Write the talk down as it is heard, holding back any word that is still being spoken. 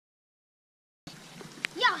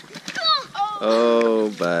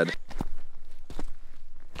Oh, bud.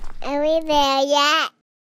 Are we there yet?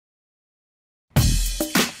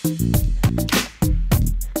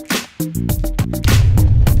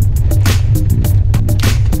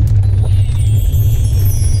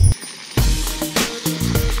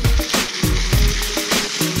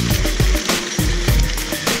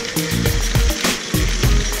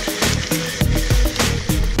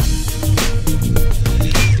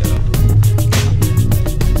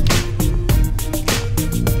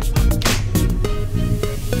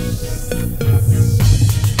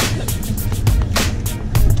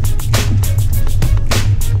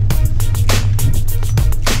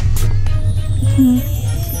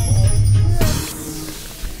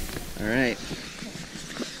 Alright,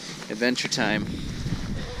 adventure time.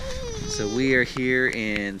 So we are here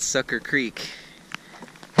in Succor Creek,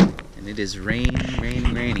 and it is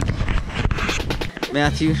raining.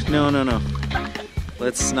 Matthew, no.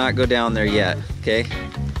 Let's not go down there yet, okay?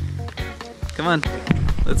 Come on,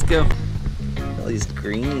 let's go. All these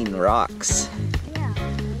green rocks.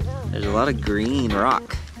 There's a lot of green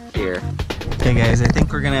rock here. Okay guys, I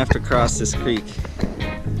think we're gonna have to cross this creek.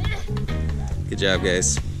 Good job,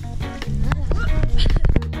 guys.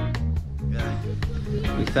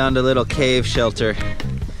 We found a little cave shelter. There's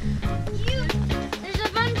a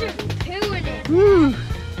bunch of poo in it. Woo.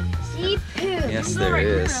 See poo. Yes, there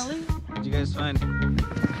is. What did you guys find?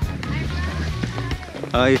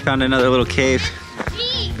 Oh, you found another little cave.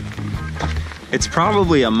 It's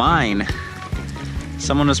probably a mine.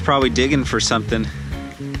 Someone was probably digging for something.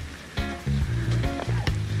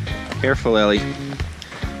 Careful, Ellie.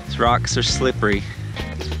 These rocks are slippery.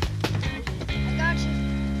 I got you.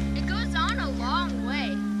 It goes on a long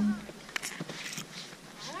way. I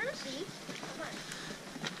want to see.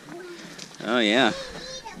 Come on. Oh, yeah.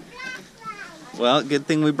 Well, good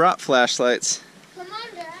thing we brought flashlights. Come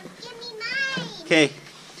on, Dad. Give me mine. Okay.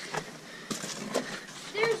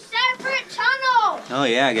 There's separate tunnels. Oh,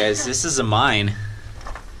 yeah, guys. This is a mine.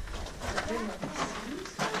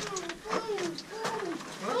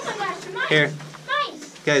 Oh my gosh, mice. Here.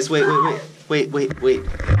 Mice. Guys, wait.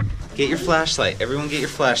 Get your flashlight. Everyone get your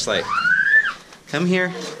flashlight. Come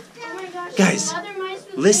here. Oh my gosh. Guys, Mother mice with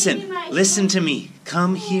baby listen. mice. Listen to me.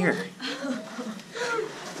 Come here.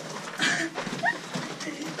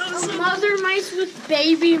 Mother mice with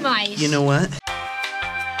baby mice. You know what?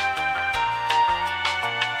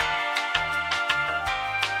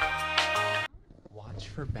 Watch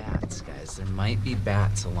for bats, guys. There might be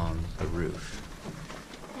bats along the roof.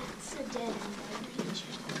 That's a dead end.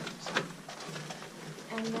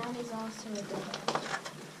 And that is also a dead end.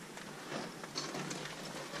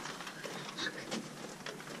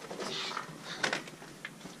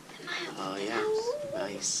 Oh, yeah.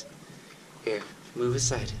 Nice. Here, move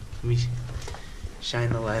aside. Let me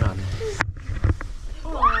shine the light on it.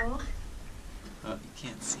 Oh. Oh, you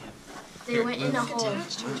can't see him. They went in a hole.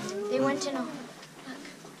 They went in a hole.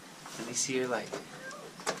 Let me see your light.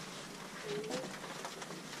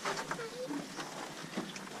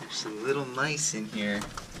 There's some little mice in here.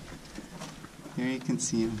 Here you can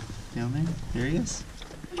see him. Down there? There he is.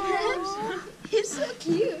 Oh, he's so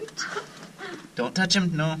cute. Don't touch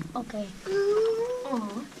him. No. Okay.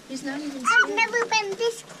 Oh, he's not even scared. I've never been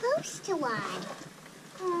this close to one.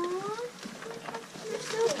 Aw, you're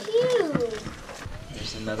so cute.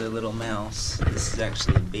 There's another little mouse. This is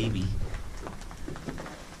actually a baby.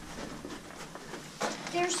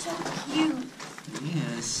 They're so cute.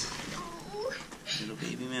 Yes. Little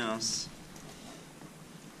baby mouse.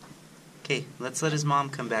 Okay, let's let his mom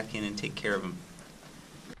come back in and take care of him.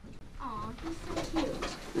 Aw, he's so cute.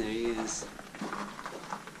 There he is.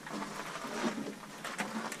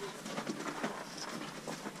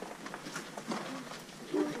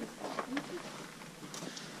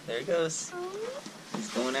 There he goes. He's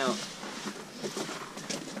going out.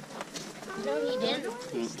 No, he didn't. Oh,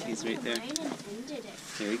 he's right there. Ended it.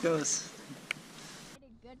 There he goes. A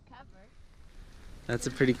good cover. That's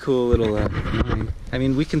a pretty cool little mine. I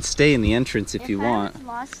mean, we can stay in the entrance if you want. I was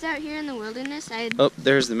lost out here in the wilderness, I'd... Oh,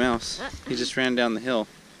 there's the mouse. He just ran down the hill.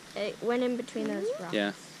 It went in between those rocks.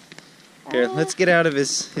 Yeah. Here, let's get out of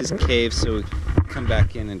his cave so we can come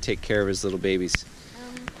back in and take care of his little babies.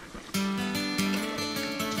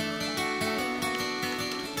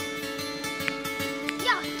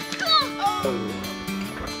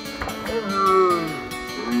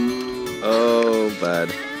 Oh,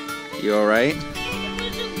 bud. You alright?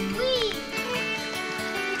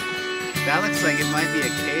 That looks like it might be a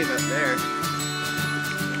cave up there.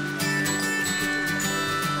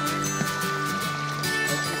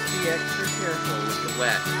 Let's just be extra careful with the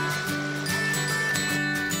wet.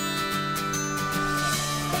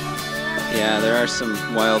 Yeah, there are some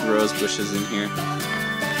wild rose bushes in here.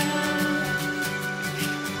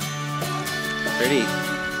 Pretty.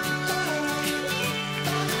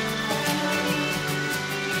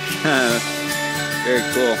 Very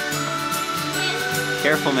cool.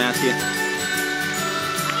 Careful, Matthew.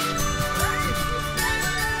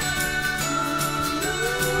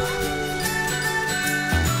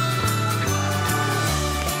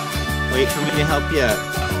 Wait for me to help you.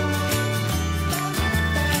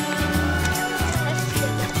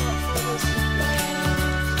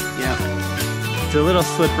 Yeah. It's a little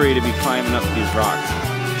slippery to be climbing up these rocks.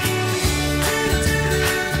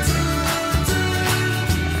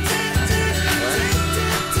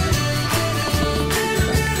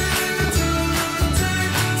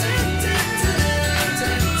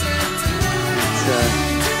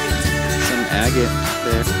 Some agate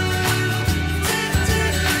there.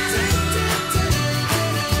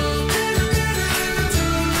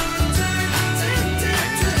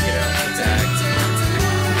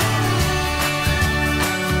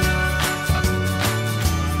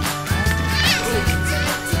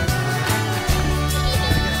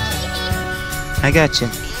 I got you.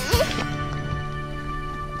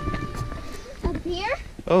 Up here?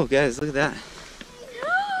 Oh, guys, look at that.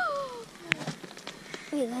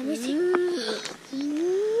 Wait, let me see.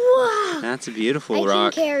 Wow. That's a beautiful I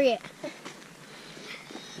rock. can carry it.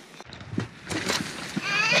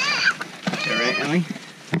 All right, Ellie.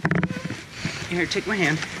 Here, take my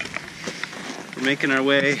hand. We're making our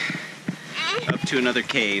way up to another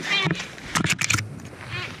cave.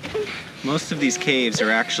 Most of these caves are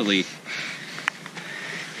actually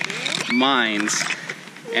mines,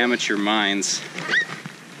 amateur mines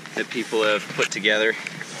that people have put together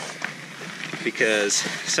because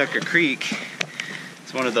Succor Creek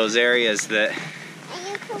is one of those areas that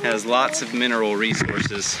has lots of mineral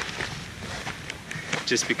resources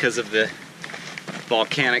just because of the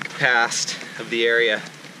volcanic past of the area.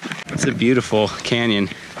 It's a beautiful canyon.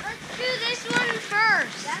 Let's do this one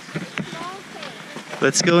first. That's the small cave.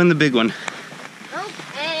 Let's go in the big one.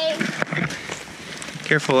 Okay.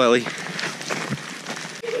 Careful, Ellie.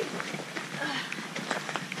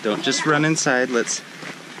 Don't just run inside. Let's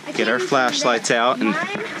get our flashlights out and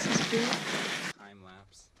time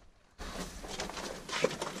lapse.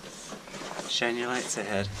 Shine your lights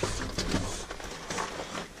ahead.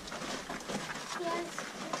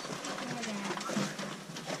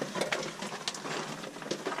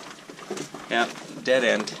 Yeah, dead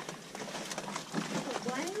end.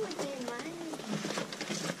 Why would they mine?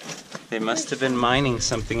 They must have been mining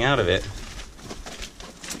something out of it.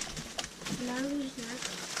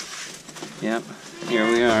 Yep,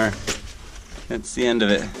 here we are. That's the end of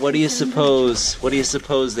it. What do you suppose? What do you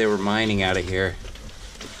suppose they were mining out of here?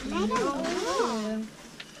 I don't know.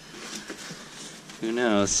 Who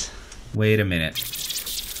knows? Wait a minute.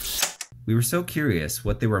 We were so curious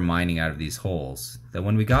what they were mining out of these holes that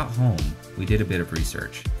when we got home, we did a bit of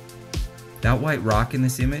research. That white rock in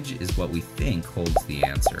this image is what we think holds the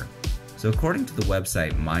answer. So according to the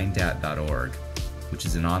website minedat.org, which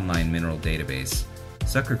is an online mineral database,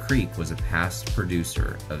 Succor Creek was a past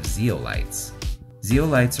producer of zeolites.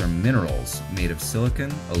 Zeolites are minerals made of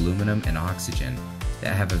silicon, aluminum, and oxygen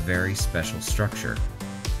that have a very special structure.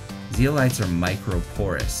 Zeolites are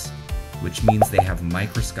microporous, which means they have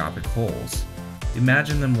microscopic holes.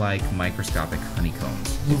 Imagine them like microscopic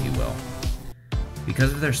honeycombs, if you will.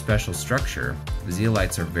 Because of their special structure, the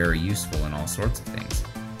zeolites are very useful in all sorts of things.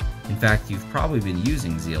 In fact, you've probably been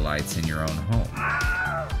using zeolites in your own home.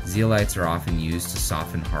 Zeolites are often used to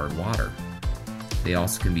soften hard water. They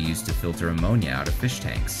also can be used to filter ammonia out of fish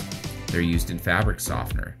tanks. They're used in fabric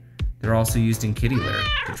softener. They're also used in kitty litter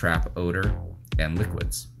to trap odor and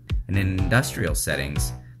liquids. And in industrial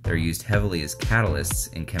settings, they're used heavily as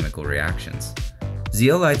catalysts in chemical reactions.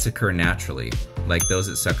 Zeolites occur naturally, like those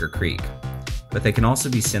at Succor Creek, but they can also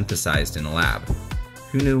be synthesized in a lab.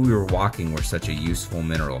 Who knew we were walking where such a useful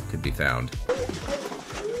mineral could be found?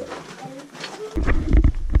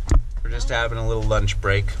 We're just having a little lunch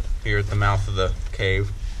break here at the mouth of the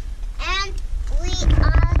cave. And we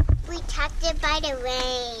are protected by the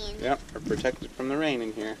rain. Yep, we're protected from the rain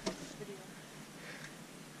in here.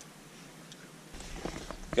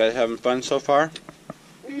 You guys having fun so far?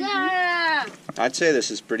 Yeah. I'd say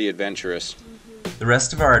this is pretty adventurous. The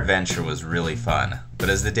rest of our adventure was really fun, but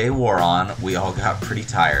as the day wore on, we all got pretty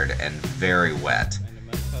tired and very wet.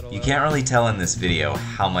 You can't really tell in this video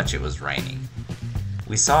how much it was raining.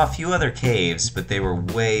 We saw a few other caves, but they were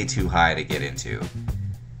way too high to get into.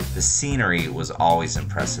 The scenery was always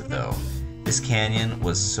impressive though. This canyon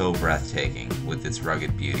was so breathtaking with its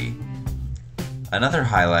rugged beauty. Another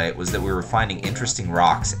highlight was that we were finding interesting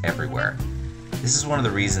rocks everywhere. This is one of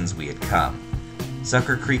the reasons we had come.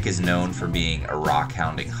 Succor Creek is known for being a rock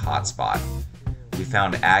hounding hotspot. We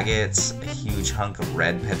found agates, a huge hunk of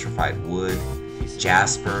red petrified wood,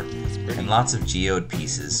 jasper, and lots of geode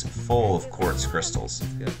pieces full of quartz crystals.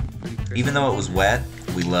 Even though it was wet,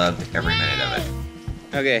 we loved every minute of it.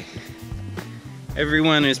 Okay,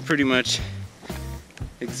 everyone is pretty much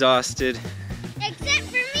exhausted. Except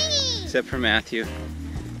for me! Except for Matthew.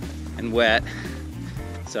 And wet.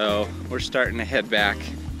 So we're starting to head back.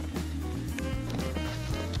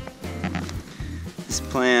 This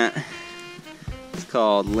plant is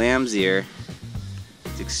called lamb's ear.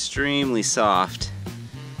 It's extremely soft.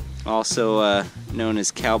 Also known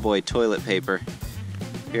as cowboy toilet paper.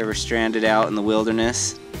 If you're ever stranded out in the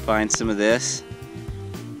wilderness, find some of this.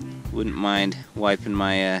 Wouldn't mind wiping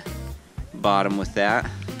my bottom with that.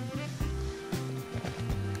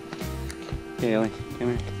 Haley,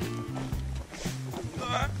 come here.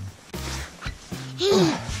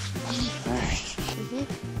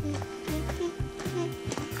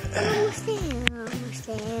 Almost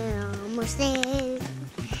there.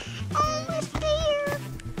 Almost there.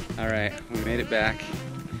 Alright, we made it back.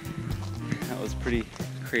 That was a pretty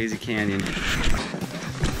crazy canyon.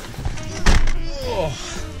 Oh,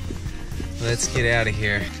 let's get out of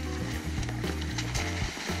here.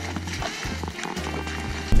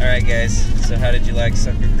 Alright guys, so how did you like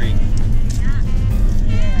Succor Creek?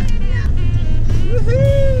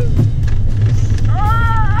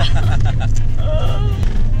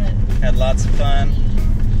 Had lots of fun.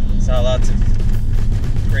 Saw lots of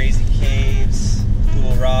crazy caves,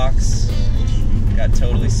 cool rocks. Got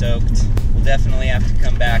totally soaked. We'll definitely have to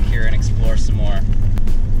come back here and explore some more.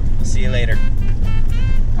 We'll see you later.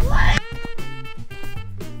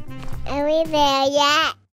 Are we there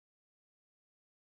yet?